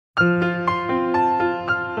Hey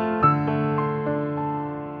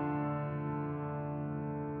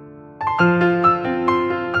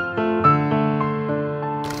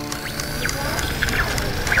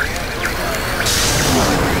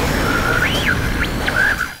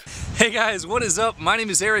guys, what is up? My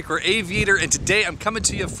name is Eric, or Aviator, and today I'm coming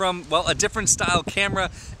to you from, well, a different style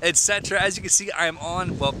camera, etc. As you can see, I am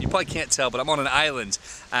on, well, you probably can't tell, but I'm on an island.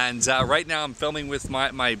 And right now I'm filming with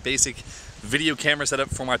my basic video camera setup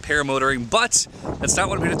for my paramotoring, but that's not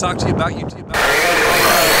what I'm here to talk to you about.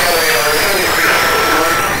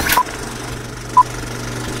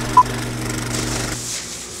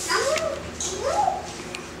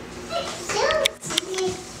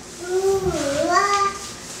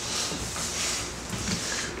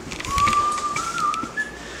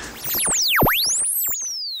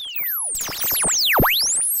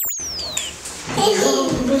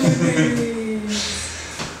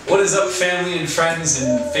 What is up, family and friends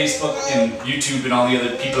and Facebook and YouTube and all the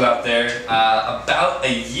other people out there? About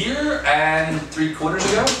a year and 3/4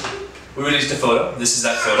 ago, we released a photo. This is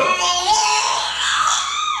that photo.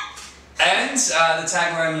 And the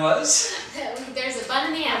tagline was, "There's a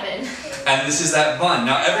bun in the oven." And this is that bun.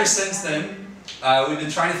 Now, ever since then, we've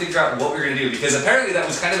been trying to figure out what we were going to do, because apparently that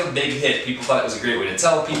was kind of a big hit. People thought it was a great way to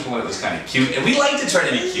tell people, and it was kind of cute. And we like to try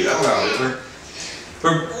to be cute. I don't know,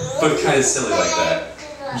 we're kind of silly like that.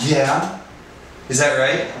 Yeah? Is that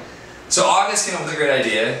right? So August came up with a great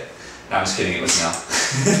idea. No, I'm just kidding, it was Nelle.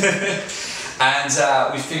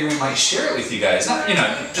 And we figured we might share it with you guys. Not,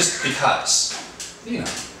 just because.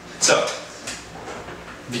 So,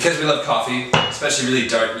 because we love coffee, especially really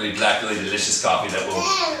dark, really black, really delicious coffee that will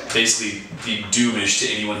basically be doomish to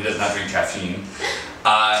anyone who does not drink caffeine,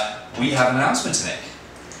 we have an announcement to make.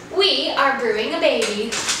 We are brewing a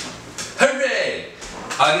baby. Hooray!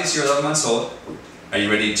 August, you're 11 months old. Are you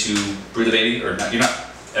ready to brew the baby? Or not? You're not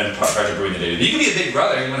in charge of brewing the baby. But you can be a big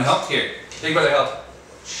brother. You want to help? Here. Big brother, help.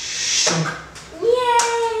 Yay!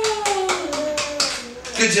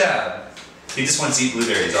 Good job. He just wants to eat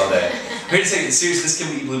blueberries all day. Wait a second. Seriously, this kid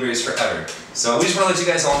will eat blueberries forever. So we just want to let you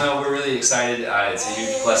guys all know we're really excited. It's a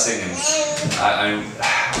huge blessing, and I'm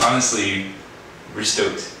honestly, we're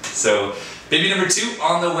stoked. So baby number 2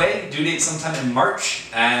 on the way. Due date sometime in March,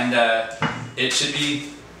 and it should be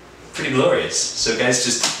pretty glorious. So guys,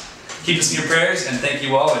 just keep us in your prayers, and thank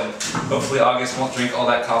you all, and hopefully August won't drink all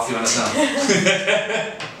that coffee on his own.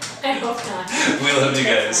 I hope not. We love you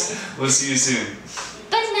guys. We'll see you soon.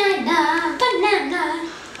 Banana, banana.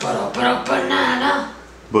 Banana. Ba-da-ba-da-ba-banana.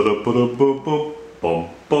 Ba-da-ba-da-ba-ba-bum,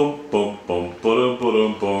 bum, bum, bum.